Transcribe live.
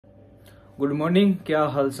Good morning, क्या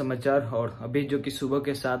हाल समाचार। और अभी जो कि सुबह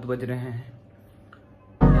के 7 बज रहे हैं।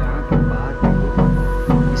 यहाँ के बाद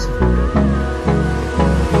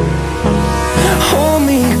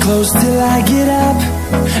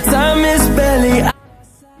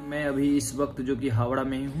मैं अभी इस वक्त जो कि हावड़ा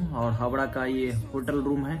में ही हूँ और हावड़ा का ये होटल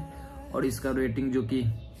रूम है और इसका रेटिंग जो कि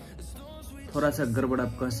थोड़ा सा गड़बड़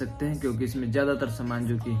आप कह सकते हैं, क्योंकि इसमें ज़्यादातर सामान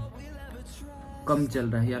जो कि कम चल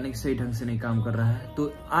रहा है, यानी कि सही ढंग से नहीं काम कर रहा है।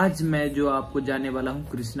 तो आज मैं जो आपको जाने वाला हूँ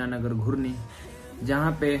कृष्णनगर घुर्नी,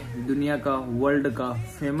 जहाँ पे दुनिया का वर्ल्ड का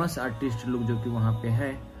फेमस आर्टिस्ट लोग जो कि वहाँ पे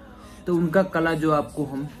है, तो उनका कला जो आपको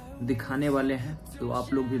हम दिखाने वाले हैं। तो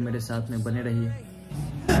आप लोग भी मेरे साथ में बने रहिए।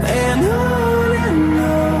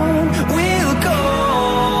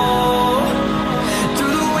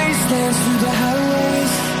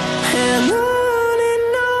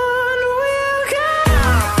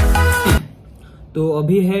 तो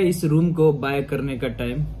अभी है इस रूम को बाय करने का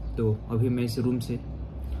टाइम, तो अभी मैं इस रूम से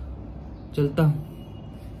चलता हूँ।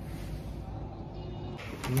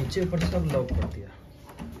 नीचे ऊपर सब लॉक कर दिया।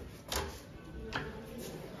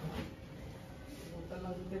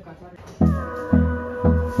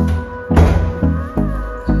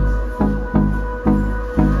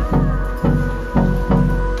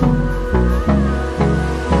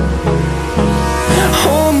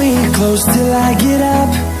 Hold me close till I get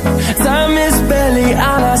up. Time is barely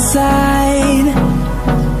on our side.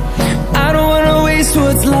 I don't wanna waste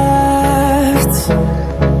what's left.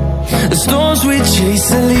 The storms we chase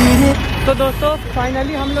are leading. तो दोस्तों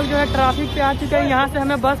फाइनली हम लोग जो है ट्रैफिक पे आ चुके हैं। यहाँ से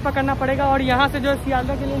हमें बस पकड़ना पड़ेगा और यहाँ से जो है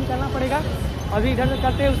सियालदह के लिए निकलना पड़ेगा। अभी इधर से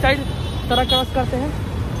चलते हैं, उस साइड सड़क क्रॉस करते हैं।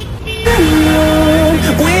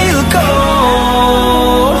 We'll go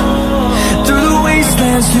through the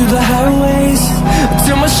wastelands, through the highways,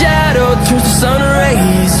 till my shadow turns to sun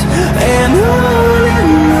rays. And on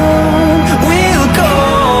we'll go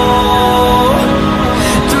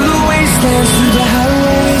through the wastelands, through the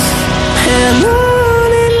highways, and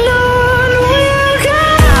on we'll go.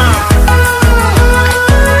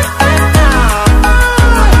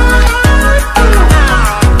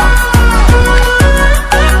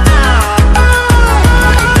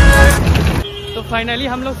 तो finally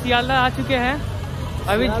हम लोग सियालदह आ चुके हैं।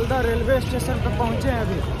 अभी Sealdah railway station पर पहुंचे हैं।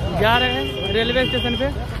 अभी जा रहे हैं रेलवे स्टेशन पे।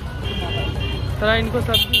 थोड़ा इनको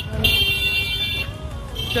सब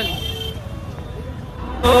चलिए।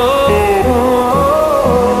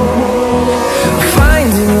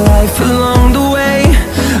 Finding life along the way,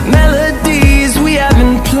 melodies we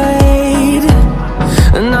haven't played.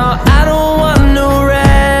 No, I don't want no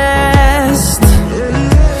rest.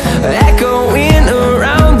 Echoing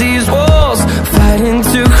around these walls, fighting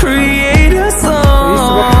to create a song. इस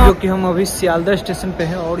वक्त जो कि हम अभी सियालदह स्टेशन पे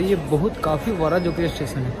हैं और ये बहुत काफी बड़ा जो कि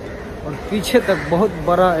स्टेशन है और पीछे तक बहुत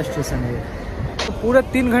बड़ा स्टेशन है। तो पूरे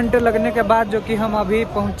 3 घंटे लगने के बाद जो कि हम अभी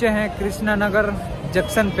पहुंचे हैं कृष्णनगर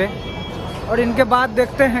जंक्शन पे, और इनके बाद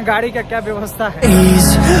देखते हैं गाड़ी का क्या व्यवस्था है।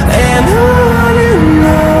 And on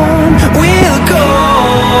we'll go.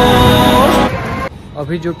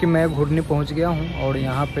 अभी जो कि मैं घुर्नी पहुंच गया हूं और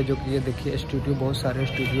यहाँ पे जो कि ये देखिए स्टूडियो, बहुत सारे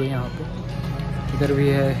स्टूडियो यहाँ पे, इधर भी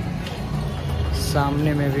है,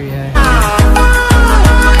 सामने में भी है।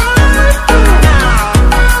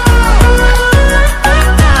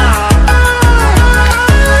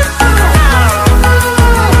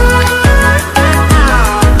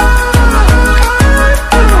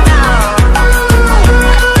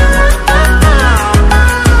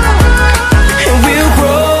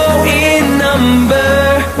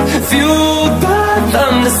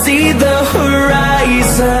 See the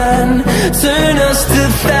horizon, turn us to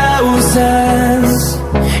thousands,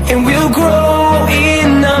 and we'll grow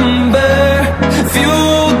in number,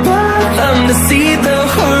 fueled by them to see the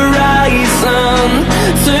horizon,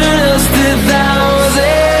 turn us to thousands.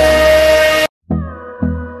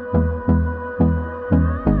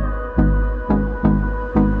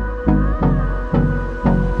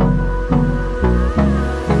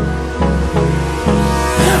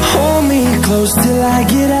 Hold me close till I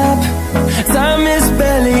get up. Time is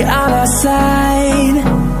barely on our side.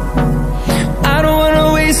 I don't wanna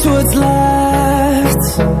waste what's left.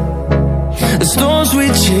 The storms we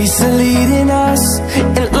chase are leading us,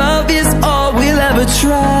 and love is all we'll ever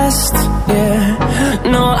trust. Yeah,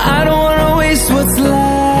 no, I don't wanna waste what's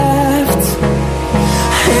left.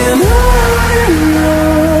 And on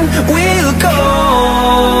we'll go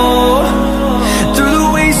through the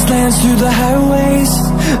wastelands, through the highways,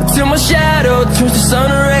 till my shadow turns to sun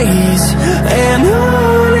rays. And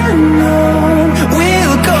on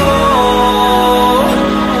we'll go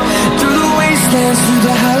through the wastelands, through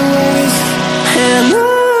the highways, and on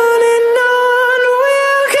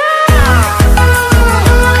we'll go.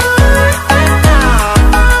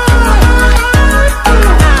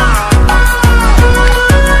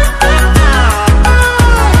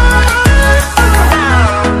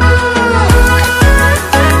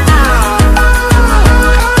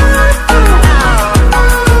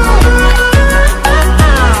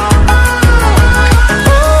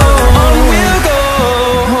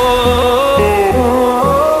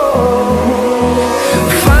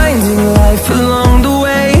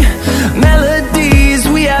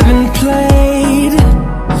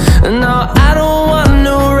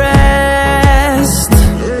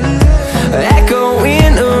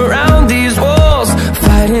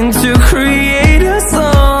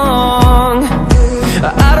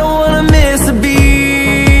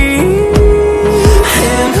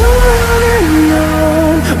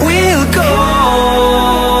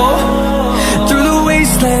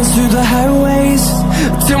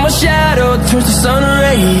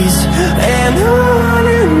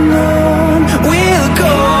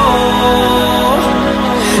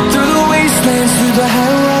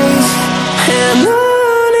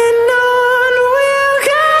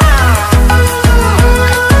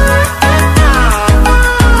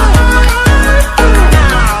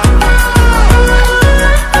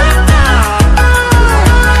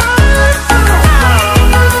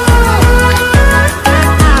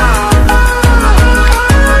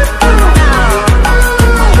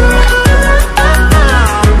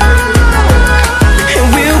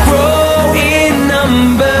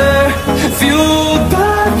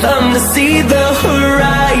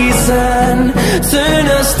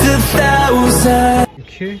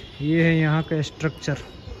 यहाँ का structure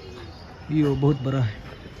ये बहुत बड़ा है।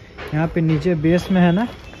 यहाँ पे नीचे base में है ना,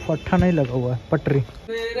 पट्टा नहीं लगा हुआ है, पटरी।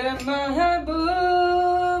 तेरे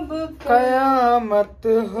महबूब कयामत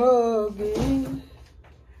होगी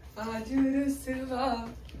आज रुसवा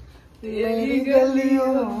तेरी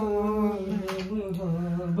गलियों।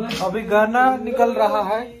 अभी गाना निकल रहा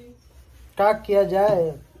है, क्या किया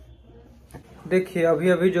जाए। देखिए अभी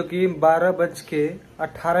अभी जो कि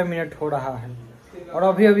 12:18 हो रहा है और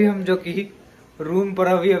अभी अभी हम जो कि रूम पर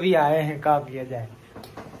अभी अभी आए हैं। क्या किया जाए,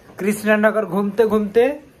 कृष्णनगर घूमते घूमते।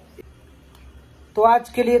 तो आज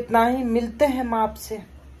के लिए इतना ही, मिलते हैं हम आपसे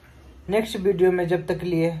नेक्स्ट वीडियो में। जब तक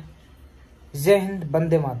लिए जय हिंद,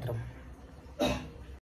 वंदे मातरम।